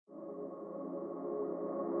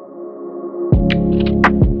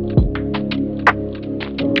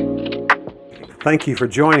Thank you for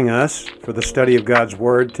joining us for the study of God's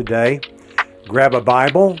Word today. Grab a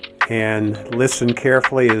Bible and listen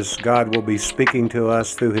carefully as God will be speaking to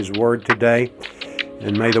us through His Word today.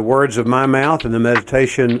 And may the words of my mouth and the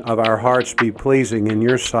meditation of our hearts be pleasing in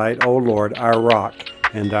your sight, O Lord, our rock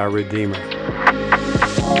and our Redeemer.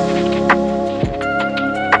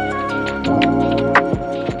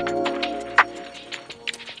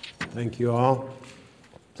 Thank you all.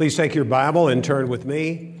 Please take your Bible and turn with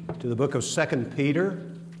me to the book of 2 Peter.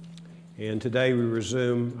 And today we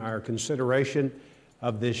resume our consideration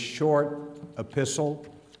of this short epistle,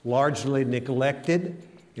 largely neglected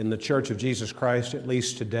in the Church of Jesus Christ, at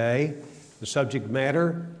least today. The subject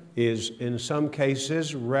matter is, in some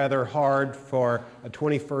cases, rather hard for a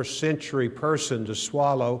 21st century person to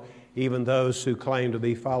swallow, even those who claim to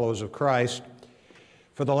be followers of Christ.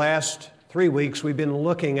 For the last 3 weeks, we've been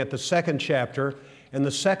looking at the second chapter, and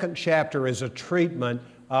the second chapter is a treatment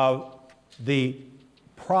of the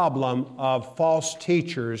problem of false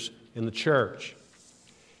teachers in the church.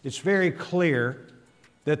 It's very clear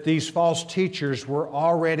that these false teachers were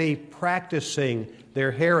already practicing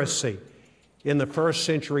their heresy in the first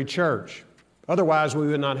century church. Otherwise, we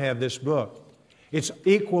would not have this book. It's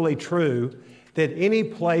equally true that any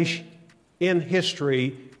place in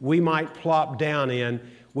history we might plop down in,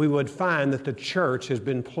 we would find that the church has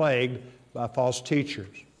been plagued by false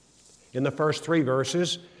teachers. In the first 3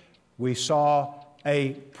 verses, we saw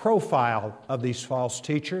a profile of these false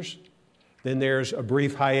teachers. Then there's a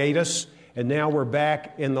brief hiatus, and now we're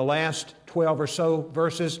back in the last 12 or so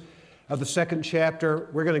verses of the second chapter.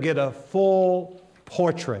 We're going to get a full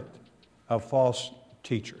portrait of false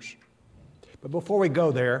teachers. But before we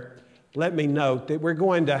go there, let me note that we're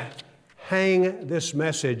going to hang this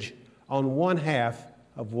message on one half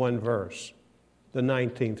of one verse, the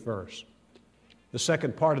 19th verse. The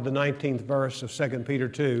second part of the 19th verse of 2 Peter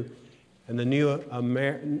 2 and the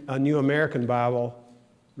New American Bible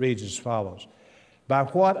reads as follows. By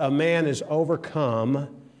what a man is overcome,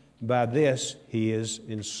 by this he is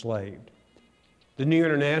enslaved. The New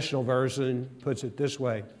International Version puts it this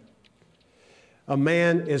way. A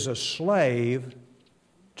man is a slave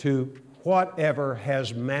to whatever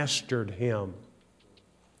has mastered him.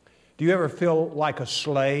 Do you ever feel like a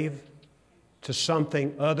slave to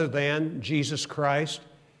something other than Jesus Christ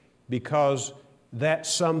because that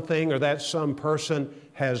something or that some person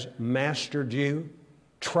has mastered you?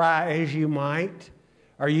 Try as you might,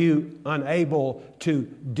 are you unable to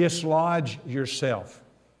dislodge yourself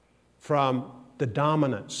from the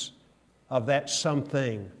dominance of that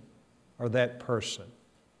something or that person?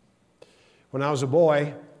 When I was a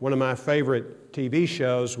boy, one of my favorite TV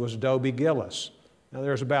shows was Dobie Gillis. Now,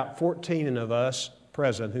 there's about 14 of us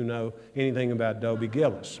present who know anything about Dobie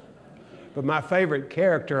Gillis. But my favorite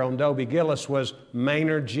character on Dobie Gillis was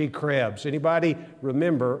Maynard G. Krebs. Anybody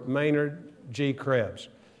remember Maynard G. Krebs?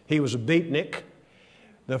 He was a beatnik,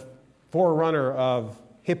 the forerunner of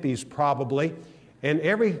hippies probably, and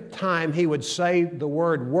every time he would say the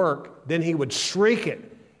word work, then he would shriek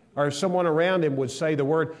it, or someone around him would say the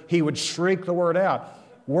word, he would shriek the word out.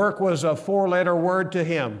 Work was a 4-letter word to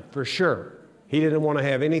him, for sure. He didn't want to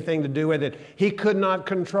have anything to do with it. He could not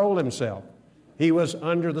control himself. He was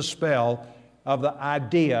under the spell of the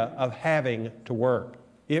idea of having to work.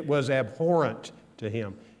 It was abhorrent to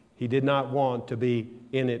him. He did not want to be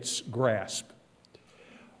in its grasp.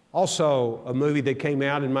 Also, a movie that came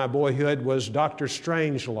out in my boyhood was Dr.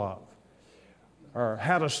 Strangelove, or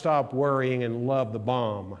How to Stop Worrying and Love the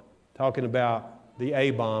Bomb, talking about the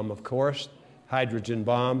A-bomb, of course, hydrogen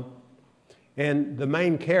bomb. And the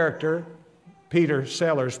main character, Peter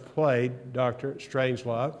Sellers, played Dr.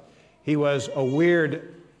 Strangelove. He was a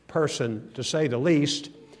weird person, to say the least,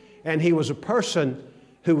 and he was a person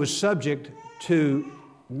who was subject to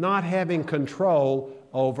not having control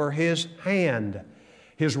over his hand.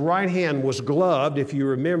 His right hand was gloved, if you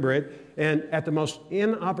remember it, and at the most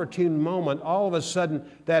inopportune moment, all of a sudden,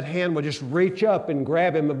 that hand would just reach up and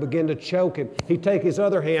grab him and begin to choke him. He'd take his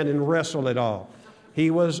other hand and wrestle it off. He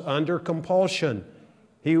was under compulsion.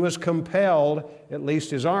 He was compelled, at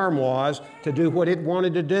least his arm was, to do what it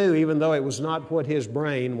wanted to do, even though it was not what his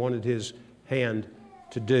brain wanted his hand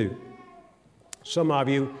to do. Some of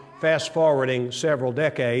you, fast forwarding several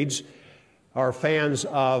decades, are fans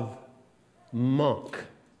of Monk.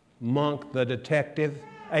 Monk the detective.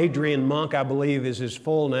 Adrian Monk, I believe, is his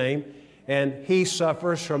full name, and he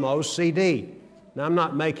suffers from OCD. Now, I'm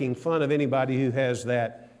not making fun of anybody who has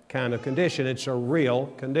that kind of condition. It's a real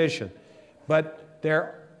condition. But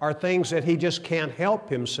there are things that he just can't help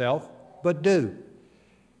himself but do.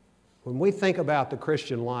 When we think about the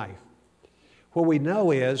Christian life, what we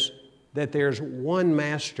know is that there's one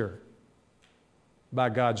master by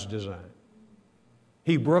God's design.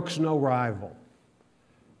 He brooks no rival.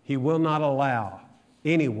 He will not allow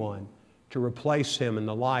anyone to replace Him in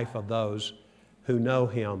the life of those who know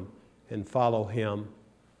Him and follow Him.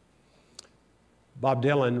 Bob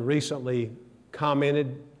Dylan recently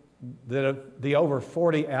commented that of the over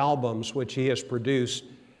 40 albums which he has produced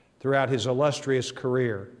throughout his illustrious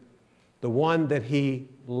career, the one that he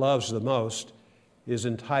loves the most is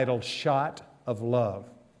entitled Shot of Love.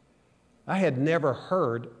 I had never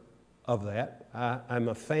heard of that. I'm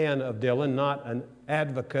a fan of Dylan, not an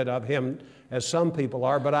advocate of him as some people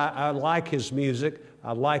are, but I like his music,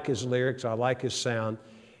 I like his lyrics, I like his sound.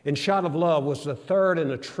 And Shot of Love was the third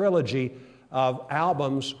in a trilogy of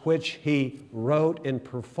albums which he wrote and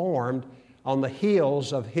performed on the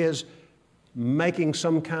heels of his making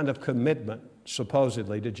some kind of commitment,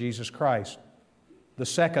 supposedly, to Jesus Christ. The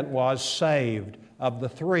second was Saved. Of the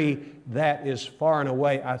three, that is far and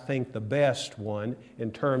away, I think, the best one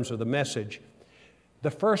in terms of the message.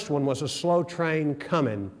 The first one was A Slow Train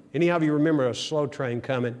Comin'. Any of you remember A Slow Train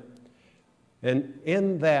Comin'? And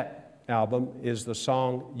in that album is the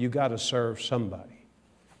song, You Gotta Serve Somebody.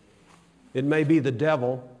 It may be the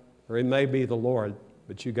devil or it may be the Lord,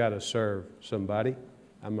 but you got to serve somebody.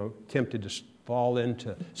 I'm tempted to fall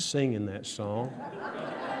into singing that song,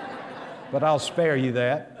 but I'll spare you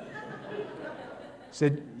that. It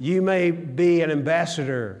said, you may be an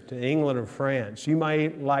ambassador to England or France. You may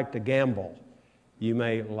like to gamble. You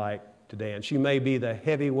may like to dance. You may be the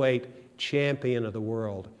heavyweight champion of the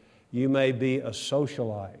world. You may be a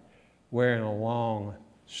socialite wearing a long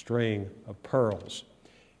string of pearls.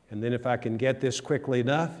 And then if I can get this quickly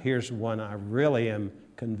enough, here's one I really am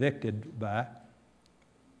convicted by.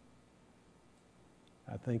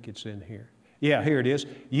 I think it's in here. Yeah, here it is.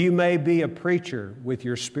 You may be a preacher with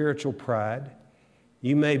your spiritual pride.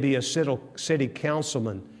 You may be a city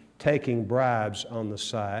councilman taking bribes on the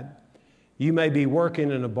side. You may be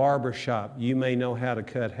working in a barber shop. You may know how to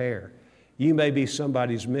cut hair. You may be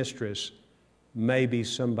somebody's mistress, maybe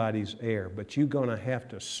somebody's heir, but you're going to have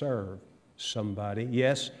to serve somebody.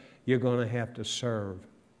 Yes, you're going to have to serve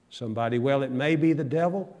somebody. Well, it may be the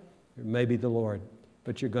devil, it may be the Lord,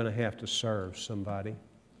 but you're going to have to serve somebody.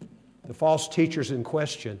 The false teachers in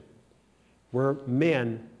question were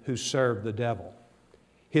men who served the devil.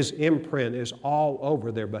 His imprint is all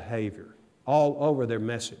over their behavior, all over their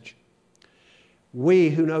message. We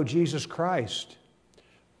who know Jesus Christ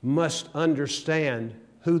must understand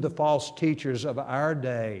who the false teachers of our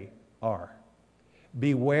day are.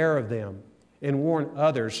 Beware of them and warn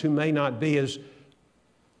others who may not be as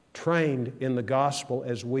trained in the gospel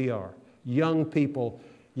as we are. Young people,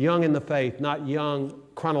 young in the faith, not young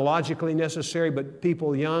chronologically necessary, but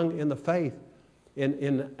people young in the faith, and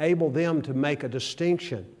enable them to make a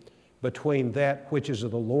distinction between that which is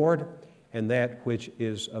of the Lord and that which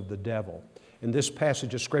is of the devil. And this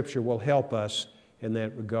passage of Scripture will help us in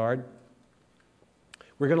that regard.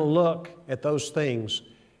 We're going to look at those things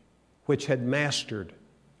which had mastered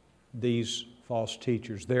these false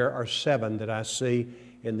teachers. There are 7 that I see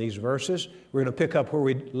in these verses. We're going to pick up where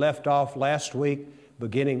we left off last week,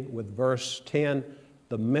 beginning with verse 10,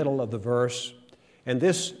 the middle of the verse. And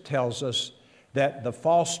this tells us that the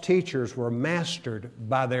false teachers were mastered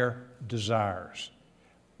by their desires.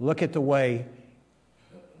 Look at the way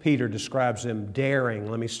Peter describes them, daring.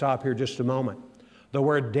 Let me stop here just a moment. The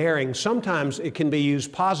word daring, sometimes it can be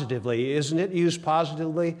used positively. Isn't it used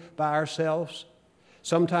positively by ourselves?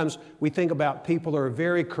 Sometimes we think about people who are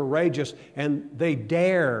very courageous and they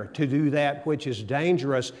dare to do that which is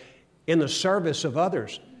dangerous in the service of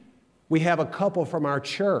others. We have a couple from our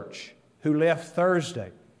church who left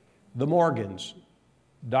Thursday, the Morgans,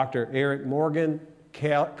 Dr. Eric Morgan,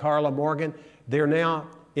 Carla Morgan. They're now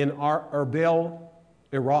in Erbil,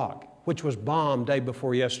 Iraq, which was bombed day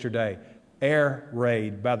before yesterday. Air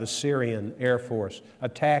raid by the Syrian Air Force,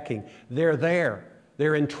 attacking. They're there.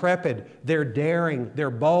 They're intrepid. They're daring. They're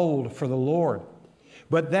bold for the Lord.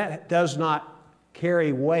 But that does not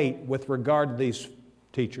carry weight with regard to these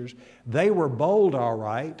teachers. They were bold, all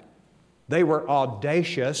right. They were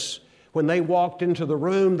audacious. When they walked into the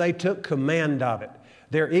room, they took command of it.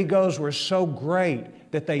 Their egos were so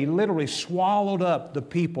great that they literally swallowed up the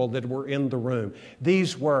people that were in the room.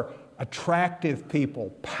 These were attractive people,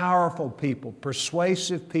 powerful people,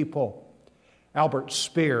 persuasive people. Albert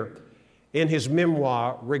Speer, in his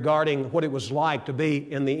memoir regarding what it was like to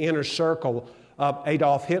be in the inner circle of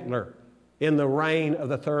Adolf Hitler in the reign of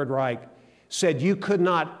the Third Reich, said you could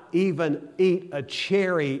not even eat a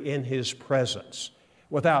cherry in his presence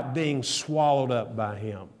without being swallowed up by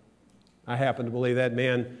him. I happen to believe that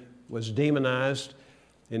man was demonized,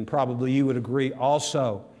 and probably you would agree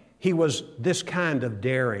also. He was this kind of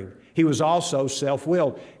daring. He was also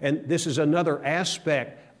self-willed. And this is another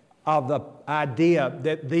aspect of the idea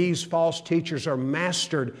that these false teachers are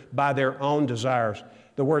mastered by their own desires.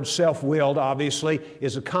 The word self-willed, obviously,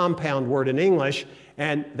 is a compound word in English,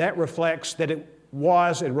 and that reflects that it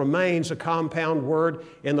was and remains a compound word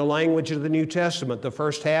in the language of the New Testament. The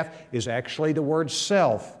first half is actually the word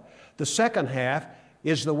self. The second half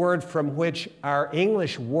is the word from which our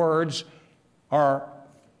English words are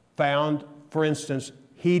found. For instance,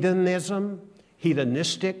 hedonism,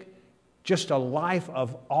 hedonistic, just a life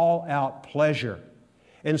of all-out pleasure.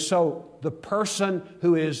 And so the person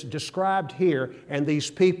who is described here and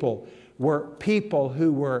these people were people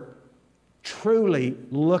who were truly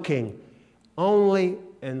looking only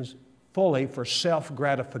and fully for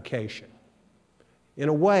self-gratification. In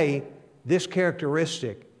a way, this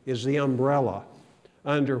characteristic is the umbrella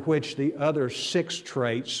under which the other 6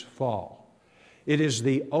 traits fall. It is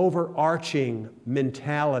the overarching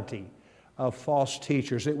mentality of false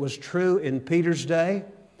teachers. It was true in Peter's day,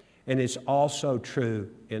 and it's also true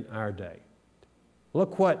in our day.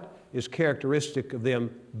 Look what is characteristic of them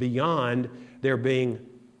beyond their being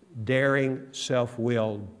daring,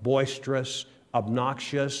 self-willed, boisterous,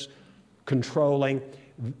 obnoxious, controlling.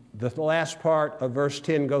 The last part of verse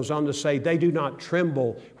 10 goes on to say, they do not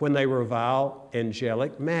tremble when they revile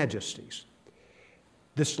angelic majesties.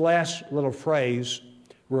 This last little phrase,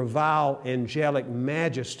 revile angelic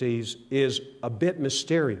majesties, is a bit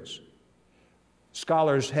mysterious.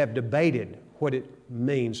 Scholars have debated what it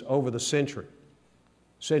means over the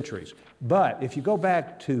centuries. But if you go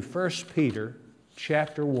back to 1 Peter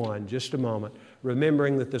chapter 1, just a moment,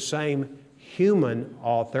 remembering that the same human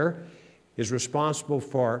author is responsible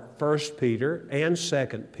for 1 Peter and 2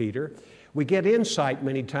 Peter, we get insight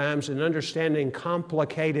many times in understanding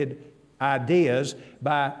complicated ideas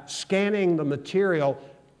by scanning the material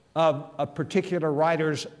of a particular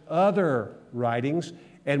writer's other writings,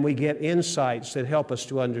 and we get insights that help us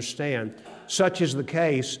to understand. Such is the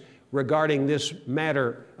case regarding this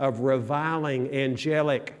matter of reviling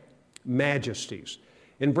angelic majesties.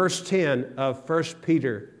 In verse 10 of 1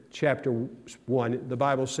 Peter chapter 1, the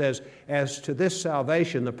Bible says, as to this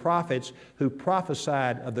salvation, the prophets who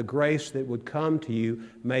prophesied of the grace that would come to you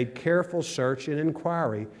made careful search and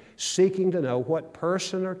inquiry, seeking to know what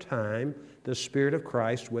person or time the Spirit of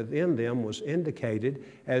Christ within them was indicated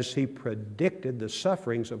as he predicted the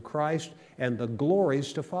sufferings of Christ and the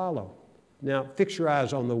glories to follow. Now, fix your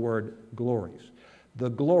eyes on the word glories. The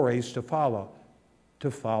glories to follow. To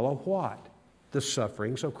follow what? The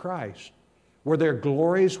sufferings of Christ. Were there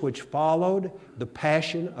glories which followed the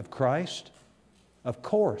passion of Christ? Of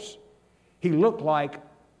course. He looked like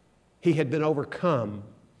he had been overcome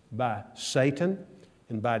by Satan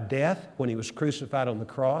and by death when he was crucified on the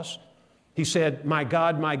cross. He said, my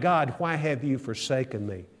God, why have you forsaken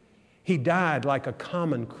me? He died like a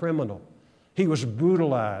common criminal. He was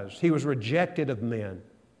brutalized. He was rejected of men.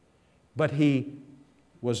 But he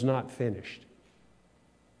was not finished.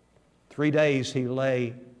 3 days he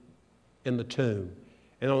lay in the tomb.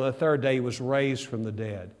 And on the 3rd day he was raised from the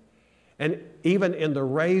dead. And even in the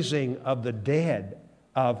raising of the dead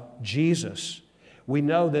of Jesus, we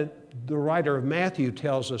know that the writer of Matthew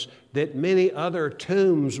tells us that many other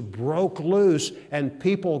tombs broke loose and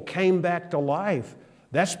people came back to life.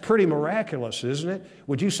 That's pretty miraculous, isn't it?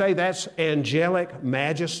 Would you say that's angelic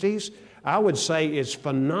majesties? I would say it's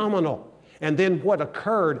phenomenal. And then what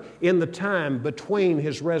occurred in the time between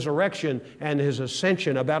his resurrection and his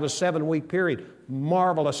ascension, about a 7-week period,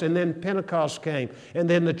 marvelous. And then Pentecost came, and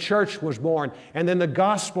then the church was born, and then the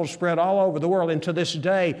gospel spread all over the world. And to this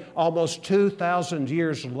day, almost 2,000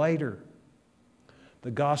 years later,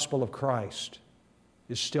 the gospel of Christ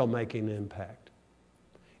is still making an impact.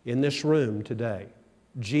 In this room today,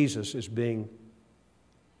 Jesus is being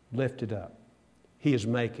lifted up. He is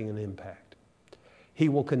making an impact. He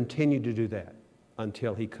will continue to do that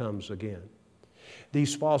until he comes again.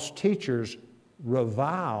 These false teachers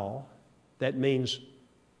revile, that means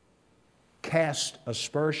cast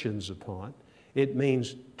aspersions upon. It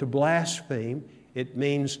means to blaspheme. It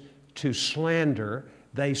means to slander.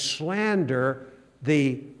 They slander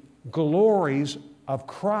the glories of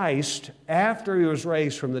Christ after he was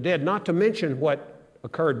raised from the dead, not to mention what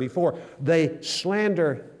occurred before. They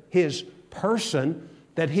slander his person,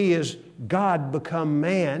 that he is God become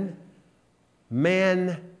man,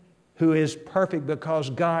 man who is perfect because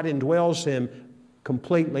God indwells him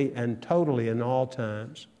completely and totally in all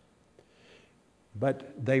times.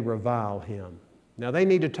 But they revile him. Now they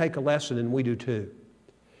need to take a lesson, and we do too,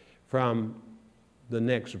 from the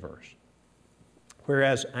next verse.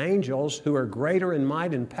 Whereas angels who are greater in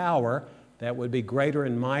might and power that would be greater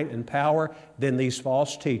in might and power than these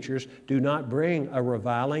false teachers. Do not bring a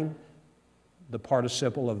reviling, the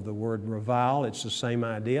participle of the word revile, it's the same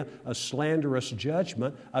idea, a slanderous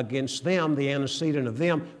judgment against them. The antecedent of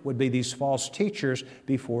them would be these false teachers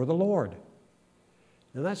before the Lord.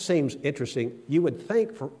 Now that seems interesting. You would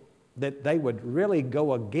think that they would really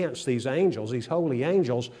go against these angels, these holy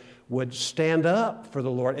angels would stand up for the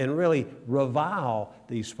Lord and really revile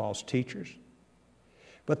these false teachers.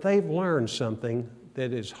 But they've learned something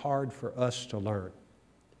that is hard for us to learn.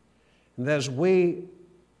 And that is we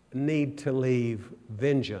need to leave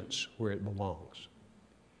vengeance where it belongs.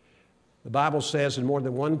 The Bible says in more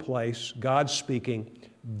than one place, God speaking,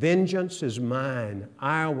 "Vengeance is mine,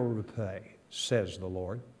 I will repay, says the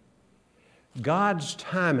Lord." God's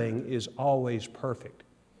timing is always perfect.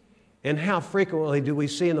 And how frequently do we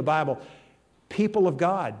see in the Bible people of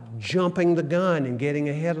God jumping the gun and getting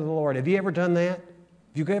ahead of the Lord? Have you ever done that?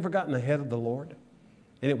 Have you ever gotten ahead of the Lord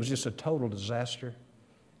and it was just a total disaster?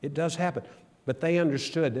 It does happen. But they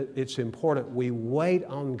understood that it's important we wait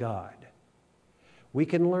on God. We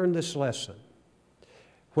can learn this lesson.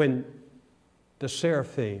 When the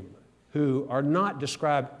seraphim, who are not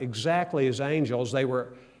described exactly as angels, they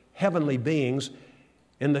were heavenly beings.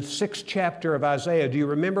 In the 6th chapter of Isaiah, do you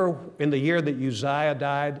remember in the year that Uzziah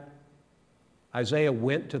died, Isaiah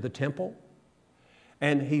went to the temple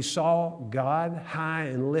and he saw God high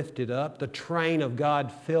and lifted up. The train of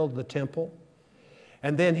God filled the temple.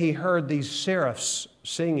 And then he heard these seraphs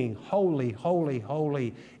singing, "Holy, holy,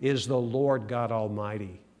 holy is the Lord God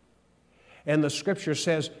Almighty." And the scripture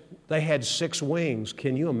says they had 6 wings.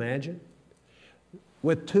 Can you imagine?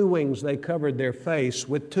 With 2 wings they covered their face.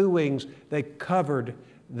 With 2 wings they covered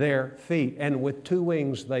their feet. And with 2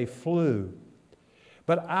 wings they flew.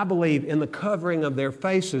 But I believe in the covering of their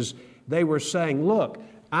faces, they were saying, look,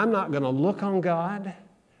 I'm not going to look on God.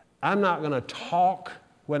 I'm not going to talk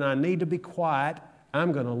when I need to be quiet.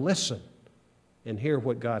 I'm going to listen and hear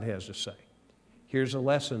what God has to say. Here's a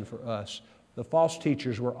lesson for us. The false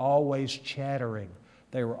teachers were always chattering.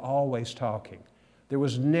 They were always talking. There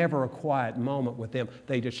was never a quiet moment with them.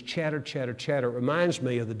 They just chatter, chatter, chatter. It reminds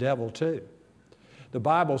me of the devil too. The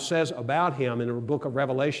Bible says about him in the book of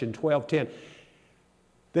Revelation 12:10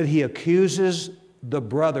 that he accuses the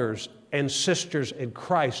brothers and sisters in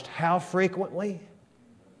Christ. How frequently?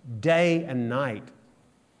 Day and night.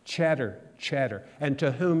 Chatter, chatter. And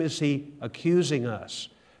to whom is he accusing us?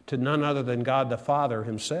 To none other than God the Father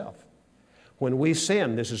himself. When we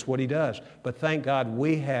sin, this is what he does. But thank God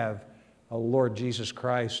we have a Lord Jesus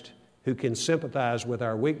Christ who can sympathize with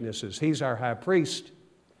our weaknesses. He's our high priest,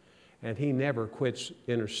 and he never quits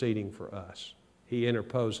interceding for us. He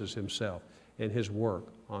interposes himself in his work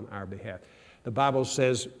on our behalf. The Bible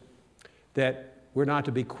says that we're not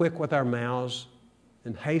to be quick with our mouths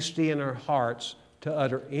and hasty in our hearts to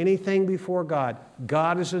utter anything before God.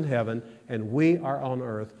 God is in heaven, and we are on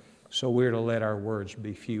earth, so we're to let our words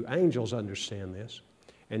be few. Angels understand this,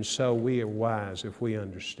 and so we are wise if we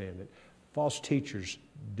understand it. False teachers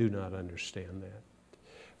do not understand that.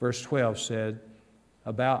 Verse 12 said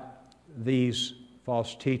about these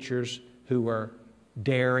false teachers who are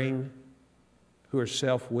daring, who are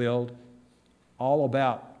self-willed, all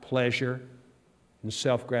about pleasure and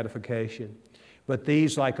self-gratification. But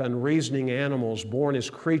these, like unreasoning animals, born as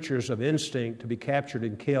creatures of instinct to be captured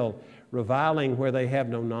and killed, reviling where they have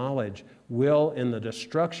no knowledge, will in the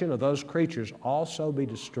destruction of those creatures also be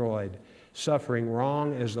destroyed, suffering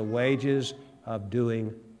wrong as the wages of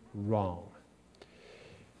doing wrong.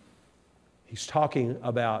 He's talking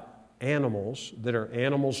about animals that are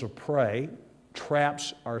animals of prey.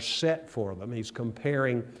 Traps are set for them. He's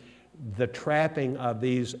comparing the trapping of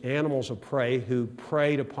these animals of prey who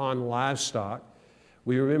preyed upon livestock.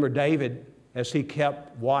 We remember David as he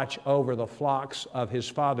kept watch over the flocks of his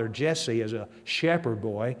father Jesse as a shepherd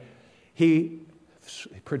boy. He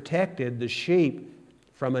protected the sheep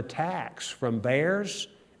from attacks from bears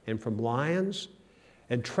and from lions.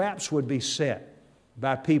 And traps would be set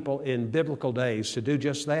by people in biblical days to do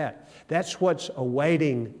just that. That's what's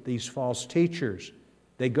awaiting these false teachers.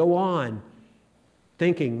 They go on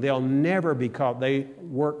thinking they'll never be caught. They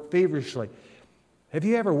work feverishly. Have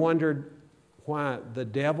you ever wondered why the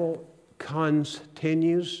devil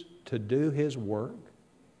continues to do his work?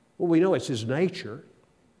 Well, we know it's his nature.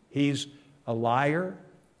 He's a liar,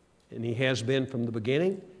 and he has been from the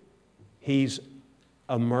beginning. He's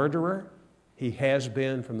a murderer. He has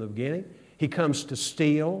been from the beginning. He comes to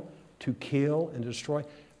steal, to kill, and destroy.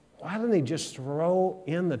 Why didn't he just throw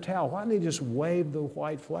in the towel? Why didn't he just wave the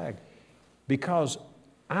white flag? Because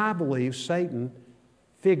I believe Satan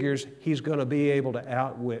figures he's going to be able to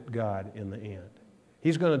outwit God in the end.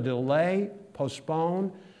 He's going to delay,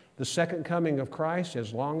 postpone the second coming of Christ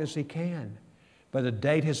as long as he can. But a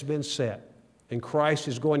date has been set, and Christ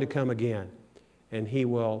is going to come again, and he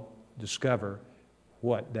will discover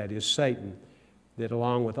what that is Satan, that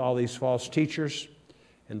along with all these false teachers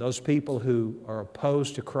and those people who are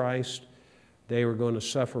opposed to Christ, they are going to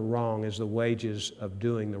suffer wrong as the wages of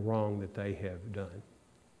doing the wrong that they have done.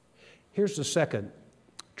 Here's the second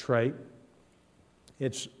trait.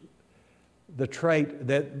 It's the trait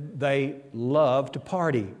that they love to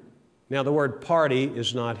party. Now, the word party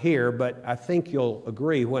is not here, but I think you'll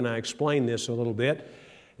agree when I explain this a little bit.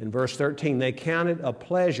 In verse 13, they counted a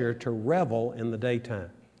pleasure to revel in the daytime.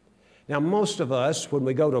 Now, most of us, when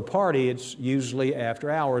we go to a party, it's usually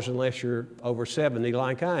after hours, unless you're over 70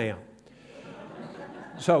 like I am.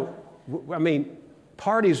 So, I mean,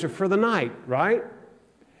 parties are for the night, right?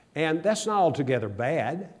 And that's not altogether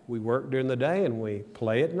bad. We work during the day and we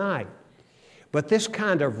play at night. But this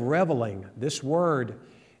kind of reveling, this word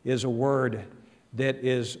is a word that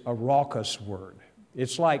is a raucous word.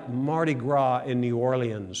 It's like Mardi Gras in New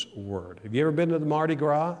Orleans word. Have you ever been to the Mardi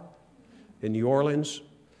Gras in New Orleans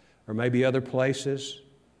or maybe other places?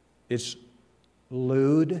 It's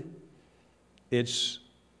lewd. It's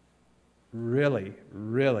really,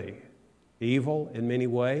 really evil in many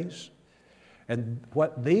ways. And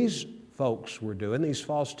what these folks were doing, these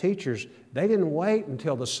false teachers, they didn't wait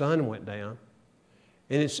until the sun went down.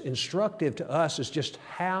 And it's instructive to us as just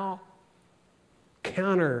how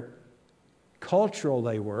counter-cultural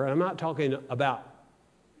they were. I'm not talking about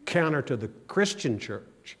counter to the Christian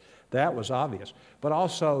church. That was obvious. But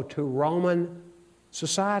also to Roman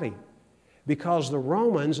society. Because the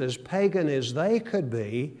Romans, as pagan as they could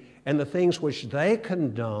be, and the things which they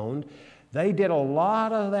condoned, they did a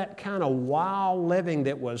lot of that kind of wild living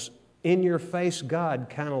that was in-your-face God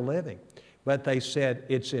kind of living. But they said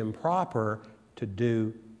it's improper to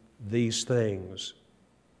do these things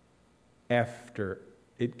after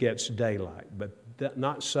it gets daylight. But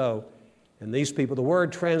not so. And these people, the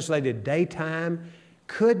word translated daytime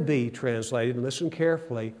could be translated, and listen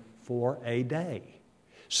carefully, for a day.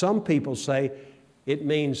 Some people say it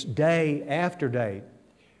means day after day.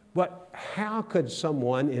 But how could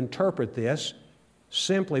someone interpret this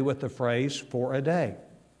simply with the phrase for a day?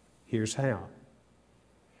 Here's how.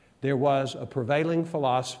 There was a prevailing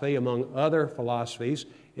philosophy among other philosophies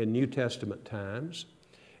in New Testament times,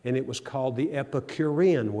 and it was called the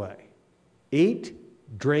Epicurean way. Eat,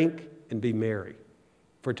 drink, and be merry,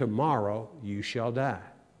 for tomorrow you shall die.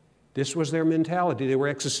 This was their mentality. They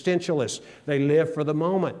were existentialists. They lived for the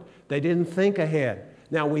moment. They didn't think ahead.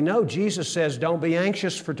 Now, we know Jesus says, don't be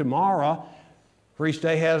anxious for tomorrow, for each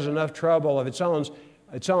day has enough trouble of its own.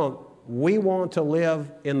 We want to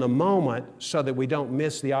live in the moment so that we don't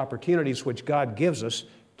miss the opportunities which God gives us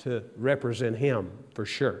to represent Him, for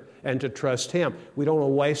sure, and to trust Him. We don't want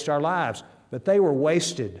to waste our lives. But they were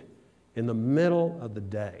wasted in the middle of the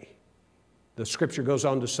day. The Scripture goes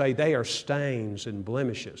on to say they are stains and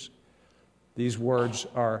blemishes. These words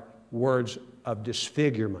are words of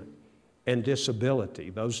disfigurement and disability.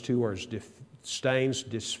 Those two words, stains,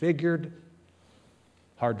 disfigured,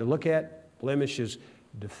 hard to look at, blemishes,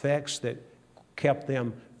 defects that kept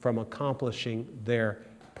them from accomplishing their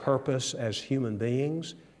purpose as human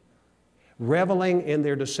beings. Reveling in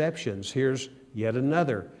their deceptions. Here's yet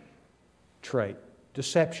another trait,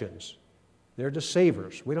 deceptions. They're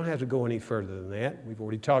deceivers. We don't have to go any further than that. We've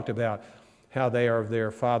already talked about how they are of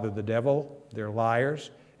their father the devil. They're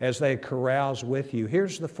liars. As they carouse with you.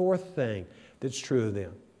 Here's the fourth thing that's true of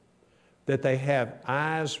them. That they have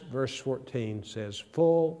eyes, verse 14 says,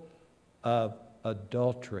 full of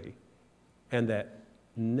adultery, and that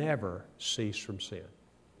never cease from sin.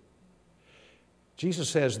 Jesus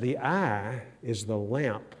says the eye is the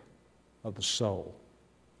lamp of the soul.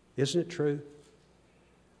 Isn't it true?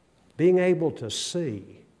 Being able to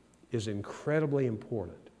see is incredibly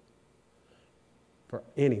important for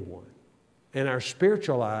anyone. And our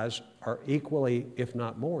spiritual eyes are equally, if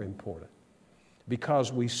not more important,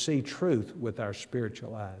 because we see truth with our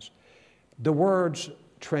spiritual eyes. The words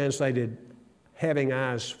translated having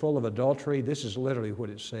eyes full of adultery, this is literally what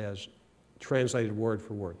it says, translated word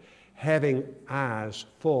for word. Having eyes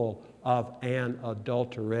full of an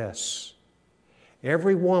adulteress.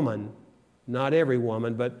 Every woman, not every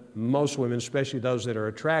woman, but most women, especially those that are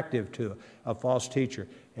attractive to a false teacher,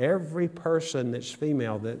 every person that's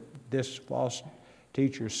female that this false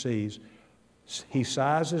teacher sees, he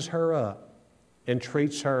sizes her up and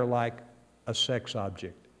treats her like a sex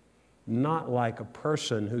object, not like a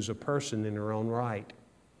person who's a person in her own right.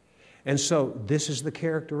 And so this is the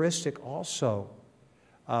characteristic also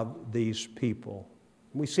of these people.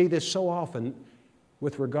 We see this so often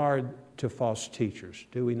with regard to false teachers,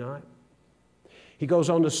 do we not? He goes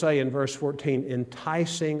on to say in verse 14,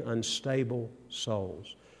 enticing unstable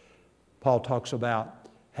souls. Paul talks about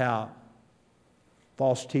how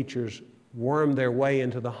false teachers worm their way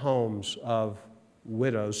into the homes of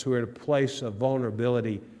widows who are at a place of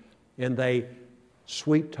vulnerability, and they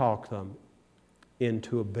sweet talk them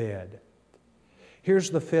into a bed.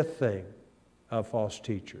 Here's the fifth thing of false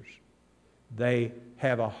teachers. They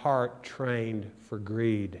have a heart trained for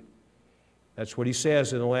greed. That's what he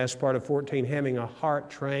says in the last part of 14, having a heart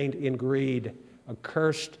trained in greed,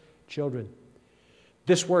 accursed children.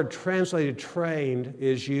 This word translated trained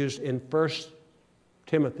is used in 1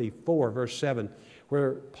 Timothy 4, verse 7,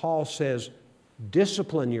 where Paul says,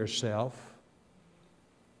 discipline yourself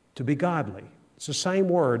to be godly. It's the same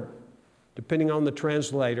word, depending on the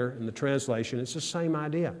translator and the translation, it's the same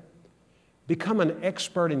idea. Become an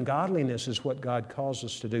expert in godliness is what God calls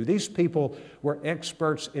us to do. These people were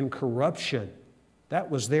experts in corruption. That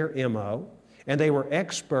was their MO. And they were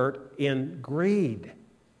expert in greed.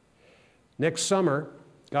 Next summer,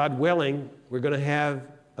 God willing, we're going to have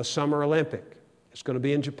a Summer Olympic. It's going to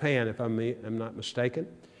be in Japan, if I'm not mistaken.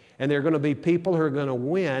 And there are going to be people who are going to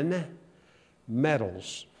win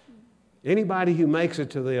medals. Anybody who makes it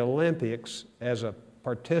to the Olympics as a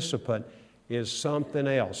participant is something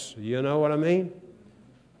else. You know what I mean?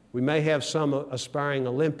 We may have some aspiring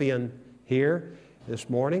Olympian here this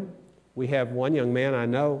morning. We have one young man I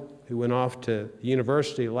know who went off to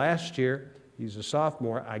university last year. He's a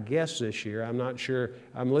sophomore, I guess this year. I'm not sure.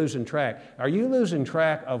 I'm losing track. Are you losing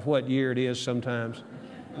track of what year it is sometimes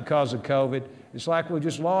because of COVID? It's like we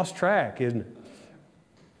just lost track, isn't it?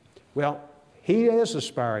 Well, he is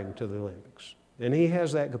aspiring to the Olympics, and he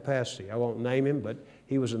has that capacity. I won't name him, but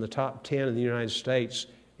he was in the top 10 in the United States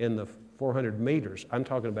in the 400 meters. I'm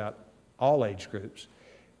talking about all age groups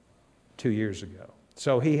 2 years ago.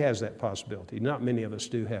 So he has that possibility. Not many of us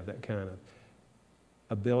do have that kind of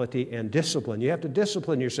ability and discipline. You have to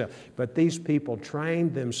discipline yourself. But these people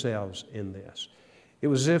trained themselves in this. It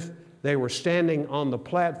was as if they were standing on the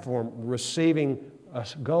platform receiving a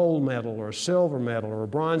gold medal or a silver medal or a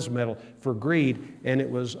bronze medal for greed, and it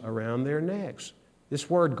was around their necks. This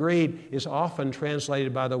word greed is often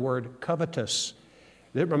translated by the word covetous.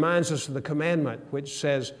 It reminds us of the commandment which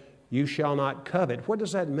says, you shall not covet. What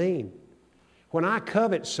does that mean? When I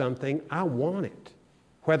covet something, I want it,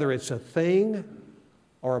 whether it's a thing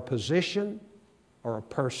or a position or a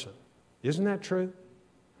person. Isn't that true?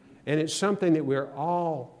 And it's something that we're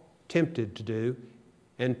all tempted to do,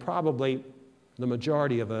 and probably the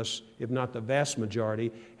majority of us, if not the vast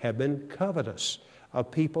majority, have been covetous of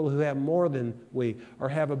people who have more than we, or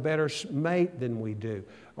have a better mate than we do,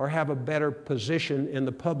 or have a better position in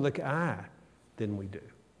the public eye than we do.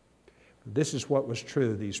 This is what was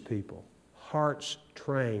true of these people. Hearts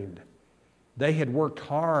trained. They had worked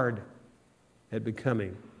hard at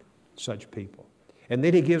becoming such people. And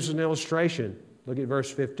then he gives an illustration. Look at verse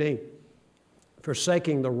 15.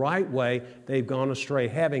 Forsaking the right way, they've gone astray,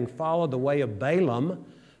 having followed the way of Balaam,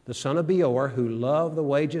 the son of Beor, who loved the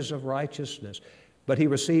wages of righteousness. But he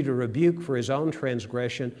received a rebuke for his own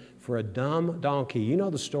transgression, for a dumb donkey. You know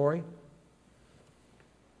the story?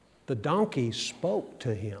 The donkey spoke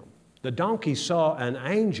to him. The donkey saw an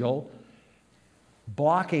angel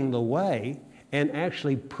blocking the way and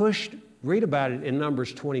actually pushed, read about it in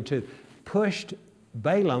Numbers 22, pushed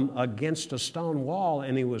Balaam against a stone wall,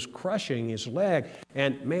 and he was crushing his leg.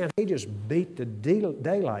 And man, he just beat the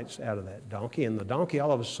daylights out of that donkey. And the donkey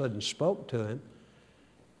all of a sudden spoke to him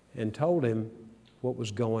and told him what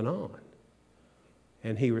was going on.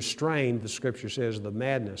 And he restrained, the scripture says, the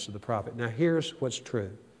madness of the prophet. Now here's what's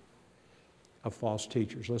true of false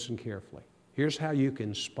teachers. Listen carefully. Here's how you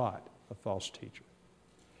can spot a false teacher.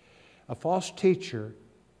 A false teacher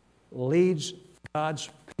leads God's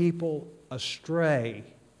people astray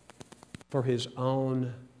for his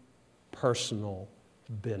own personal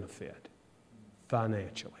benefit,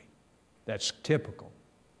 financially. That's typical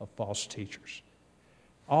of false teachers.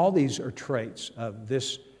 All these are traits of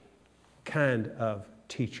this kind of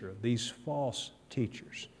teacher, these false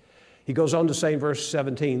teachers. He goes on to say in verse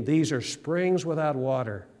 17, these are springs without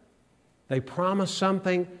water. They promise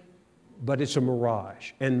something, but it's a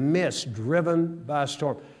mirage, and mist driven by a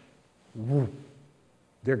storm.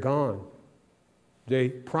 They're gone. They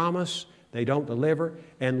promise, they don't deliver,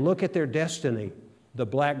 and look at their destiny. The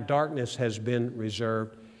black darkness has been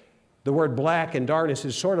reserved. The word black and darkness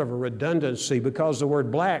is sort of a redundancy because the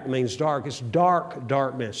word black means dark. It's dark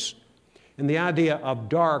darkness. And the idea of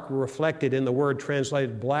dark reflected in the word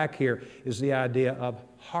translated black here is the idea of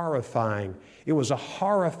horrifying. It was a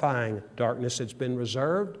horrifying darkness that's been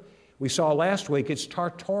reserved. We saw last week it's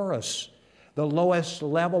Tartarus, the lowest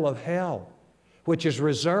level of hell, which is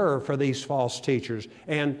reserved for these false teachers.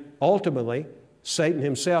 And ultimately, Satan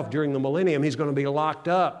himself, during the millennium, he's going to be locked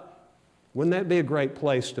up. Wouldn't that be a great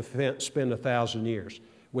place to spend 1,000 years?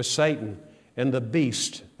 With Satan and the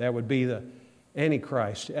beast, that would be the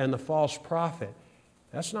Antichrist, and the false prophet.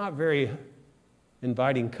 That's not very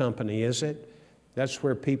inviting company, is it? That's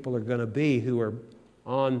where people are going to be who are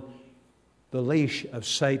on the leash of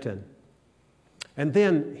Satan. And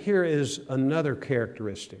then here is another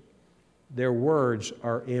characteristic. Their words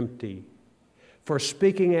are empty. For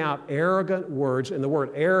speaking out arrogant words, and the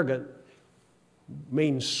word arrogant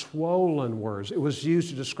means swollen words. It was used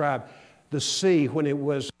to describe the sea when it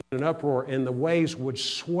was in an uproar and the waves would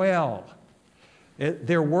swell. And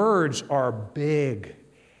their words are big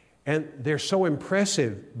and they're so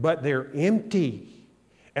impressive, but they're empty.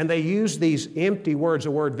 And they use these empty words.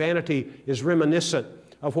 The word vanity is reminiscent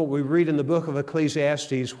of what we read in the book of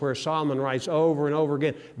Ecclesiastes, where Solomon writes over and over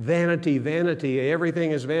again, vanity, vanity,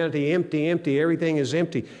 everything is vanity, empty, empty, everything is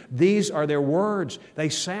empty. These are their words. They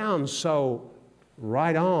sound so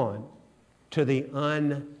right on to the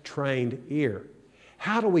untrained ear.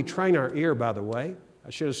 How do we train our ear, by the way?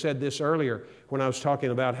 I should have said this earlier when I was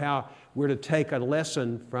talking about how we're to take a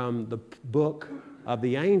lesson from the book of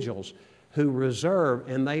the angels who reserve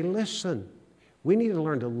and they listen. We need to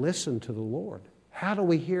learn to listen to the Lord. How do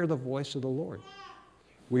we hear the voice of the Lord?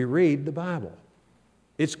 We read the Bible.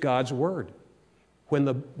 It's God's Word.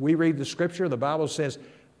 When we read the Scripture, the Bible says,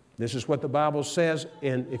 this is what the Bible says,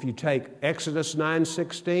 and if you take Exodus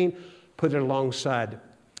 9:16, put it alongside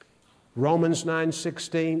Romans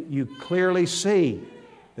 9:16, you clearly see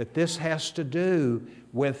that this has to do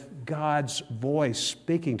with God's voice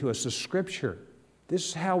speaking to us, the Scripture. This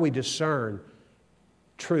is how we discern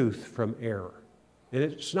truth from error. And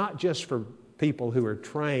it's not just for people who are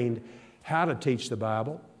trained how to teach the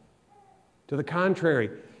Bible. To the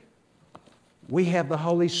contrary, we have the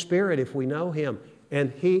Holy Spirit if we know Him,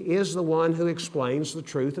 and He is the one who explains the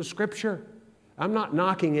truth of Scripture. I'm not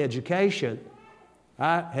knocking education.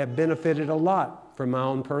 I have benefited a lot from my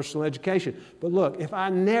own personal education. But look, if I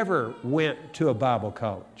never went to a Bible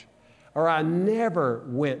college or I never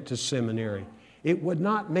went to seminary, it would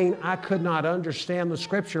not mean I could not understand the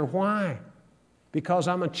Scripture. Why? Because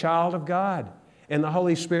I'm a child of God and the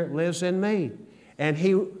Holy Spirit lives in me. And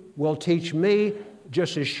He will teach me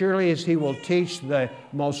just as surely as He will teach the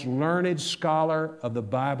most learned scholar of the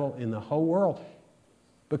Bible in the whole world.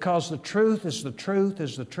 Because the truth is the truth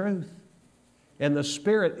is the truth. And the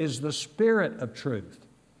Spirit is the Spirit of truth.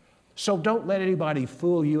 So don't let anybody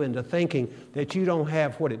fool you into thinking that you don't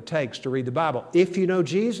have what it takes to read the Bible. If you know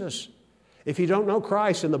Jesus, if you don't know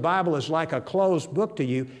Christ and the Bible is like a closed book to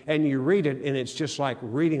you and you read it and it's just like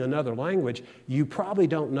reading another language, you probably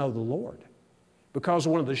don't know the Lord. Because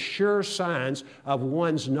one of the sure signs of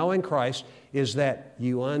one's knowing Christ is that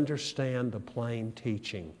you understand the plain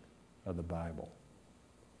teaching of the Bible.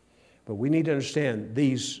 But we need to understand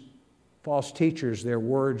these false teachers, their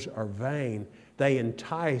words are vain. They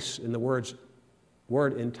entice, and the word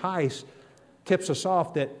entice tips us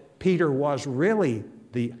off that Peter was really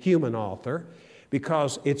the human author,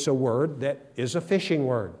 because it's a word that is a fishing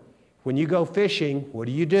word. When you go fishing, what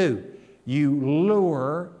do? You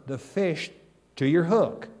lure the fish to your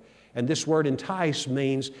hook. And this word entice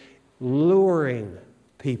means luring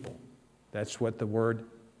people. That's what the word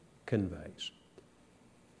conveys.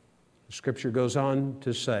 The Scripture goes on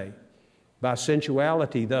to say, by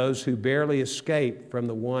sensuality, those who barely escape from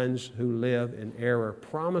the ones who live in error,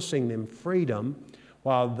 promising them freedom,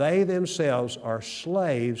 while they themselves are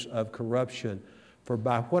slaves of corruption. For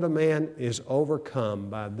by what a man is overcome,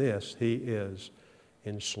 by this he is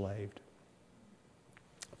enslaved.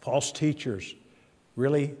 False teachers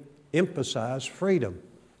really emphasize freedom,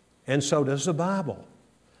 and so does the Bible.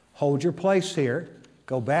 Hold your place here.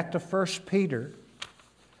 Go back to 1 Peter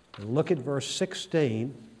and look at verse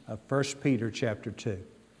 16 of 1 Peter chapter 2.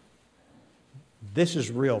 This is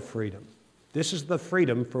real freedom. This is the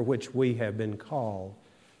freedom for which we have been called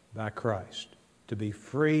by Christ, to be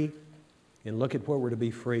free. And look at what we're to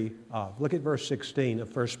be free of. Look at verse 16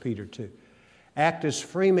 of 1 Peter 2. Act as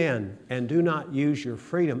free men and do not use your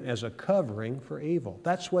freedom as a covering for evil.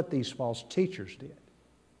 That's what these false teachers did.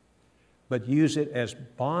 But use it as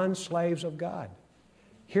bond slaves of God.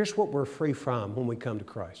 Here's what we're free from when we come to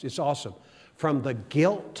Christ. It's awesome. From the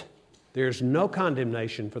guilt, there's no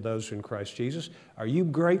condemnation for those who are in Christ Jesus. Are you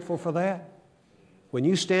grateful for that? When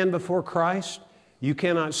you stand before Christ, you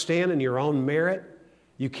cannot stand in your own merit.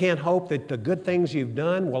 You can't hope that the good things you've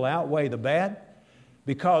done will outweigh the bad.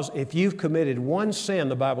 Because if you've committed one sin,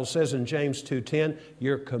 the Bible says in James 2:10,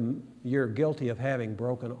 you're guilty of having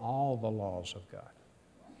broken all the laws of God.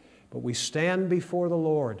 But we stand before the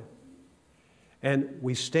Lord, and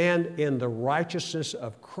we stand in the righteousness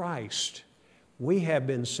of Christ. We have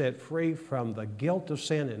been set free from the guilt of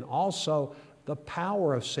sin and also the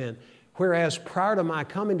power of sin. Whereas prior to my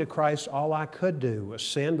coming to Christ, all I could do was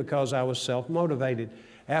sin because I was self-motivated.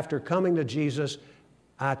 After coming to Jesus,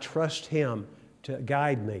 I trust Him to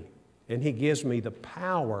guide me, and He gives me the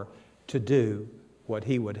power to do what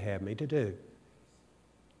He would have me to do.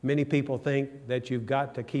 Many people think that you've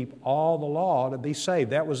got to keep all the law to be saved.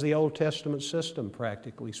 That was the Old Testament system,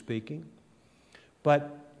 practically speaking.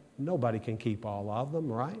 But nobody can keep all of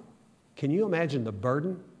them, right? Can you imagine the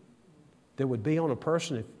burden that would be on a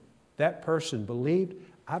person if that person believed,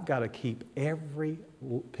 I've got to keep every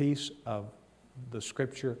piece of the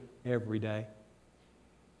Scripture every day?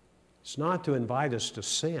 It's not to invite us to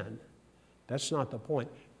sin. That's not the point.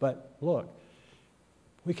 But look,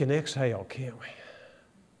 we can exhale, can't we?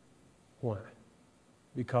 Why?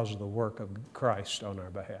 Because of the work of Christ on our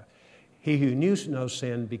behalf. He who knew no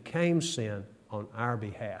sin became sin on our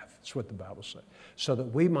behalf. That's what the Bible says. So that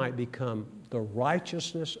we might become the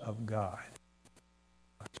righteousness of God.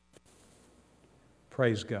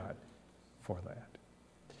 Praise God for that.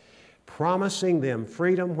 Promising them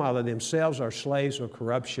freedom while they themselves are slaves of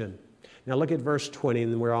corruption. Now look at verse 20,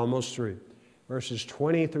 and we're almost through. Verses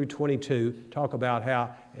 20 through 22 talk about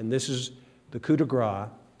how, and this is the coup de grace,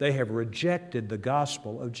 they have rejected the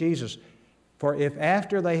gospel of Jesus. For if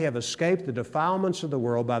after they have escaped the defilements of the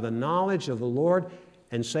world by the knowledge of the Lord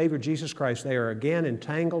and Savior Jesus Christ, they are again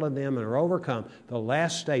entangled in them and are overcome, the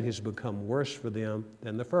last state has become worse for them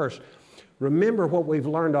than the first. Remember what we've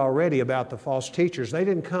learned already about the false teachers. They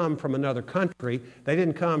didn't come from another country. They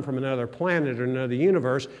didn't come from another planet or another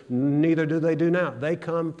universe. Neither do they do now. They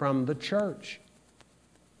come from the church.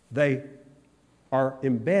 They are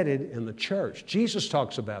embedded in the church. Jesus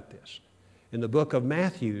talks about this in the book of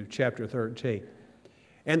Matthew, chapter 13.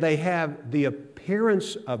 And they have the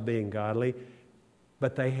appearance of being godly,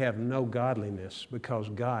 but they have no godliness because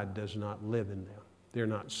God does not live in them. They're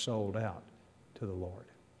not sold out to the Lord.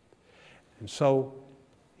 And so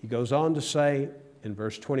he goes on to say in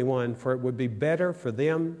verse 21, for it would be better for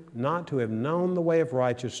them not to have known the way of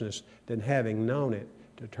righteousness than having known it,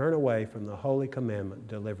 to turn away from the holy commandment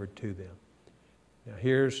delivered to them. Now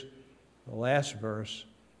here's the last verse,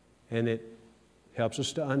 and it helps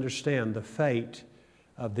us to understand the fate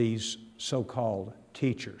of these so-called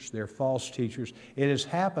teachers. They're false teachers. It has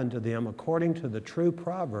happened to them according to the true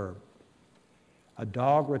proverb, a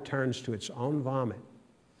dog returns to its own vomit.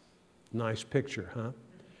 Nice picture, huh?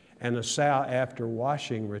 And a sow after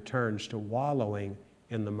washing returns to wallowing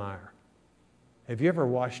in the mire. Have you ever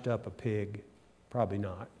washed up a pig? Probably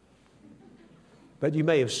not. But you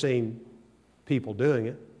may have seen people doing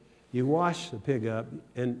it. You wash the pig up,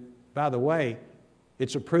 and by the way,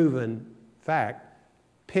 it's a proven fact,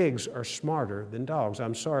 pigs are smarter than dogs.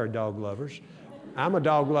 I'm sorry, dog lovers. I'm a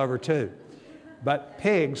dog lover too. But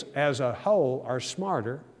pigs as a whole are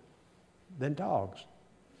smarter than dogs.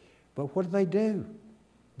 But what do?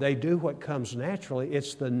 They do what comes naturally.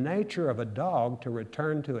 It's the nature of a dog to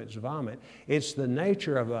return to its vomit. It's the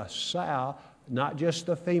nature of a sow, not just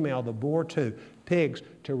the female, the boar too, pigs,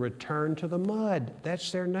 to return to the mud.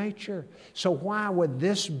 That's their nature. So why would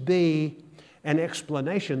this be an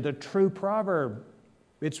explanation? The true proverb,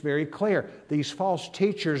 it's very clear. These false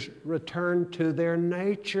teachers return to their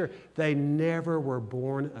nature. They never were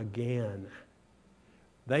born again.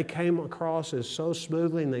 They came across as so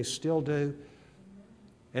smoothly, and they still do.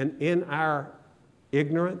 And in our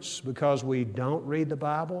ignorance, because we don't read the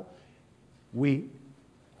Bible, we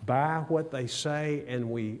buy what they say and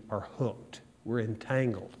we are hooked. We're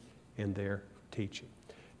entangled in their teaching.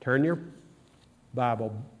 Turn your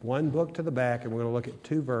Bible one book to the back, and we're going to look at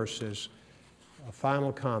 2 verses, a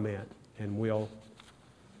final comment, and we'll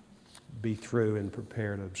be through and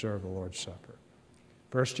prepare to observe the Lord's Supper.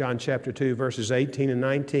 1 John chapter 2, verses 18 and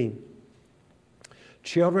 19.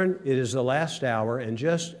 Children, it is the last hour, and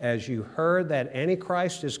just as you heard that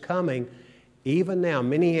Antichrist is coming, even now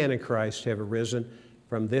many Antichrists have arisen.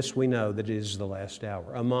 From this we know that it is the last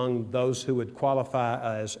hour. Among those who would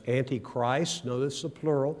qualify as Antichrist, notice the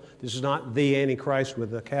plural, this is not the Antichrist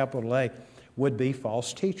with a capital A, would be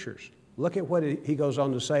false teachers. Look at what he goes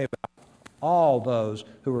on to say about all those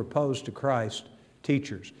who were opposed to Christ,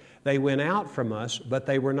 teachers. They went out from us, but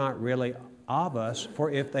they were not really of us,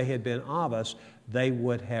 for if they had been of us, they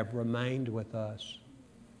would have remained with us.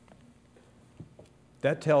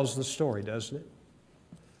 That tells the story, doesn't it?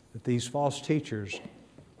 That these false teachers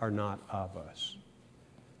are not of us.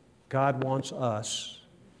 God wants us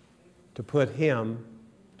to put Him,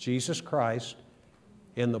 Jesus Christ,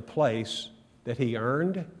 in the place that He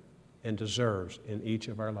earned and deserves in each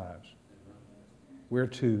of our lives. We're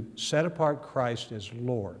to set apart Christ as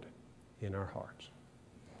Lord in our hearts.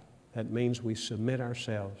 That means we submit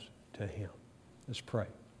ourselves to Him. Let's pray.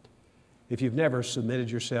 If you've never submitted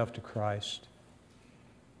yourself to Christ,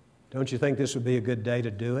 don't you think this would be a good day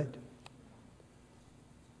to do it?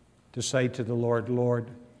 To say to the Lord, Lord,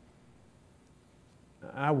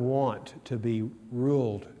 I want to be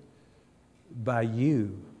ruled by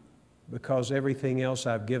You because everything else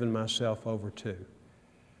I've given myself over to,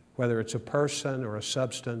 whether it's a person or a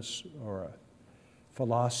substance or a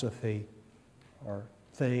philosophy or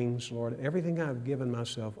things, Lord, everything I've given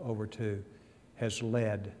myself over to has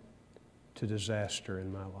led to disaster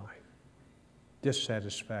in my life,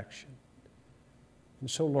 dissatisfaction. And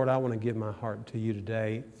so, Lord, I want to give my heart to You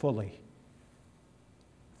today fully.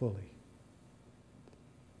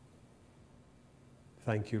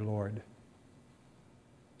 Thank You, Lord.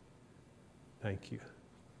 Thank You.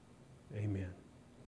 Amen.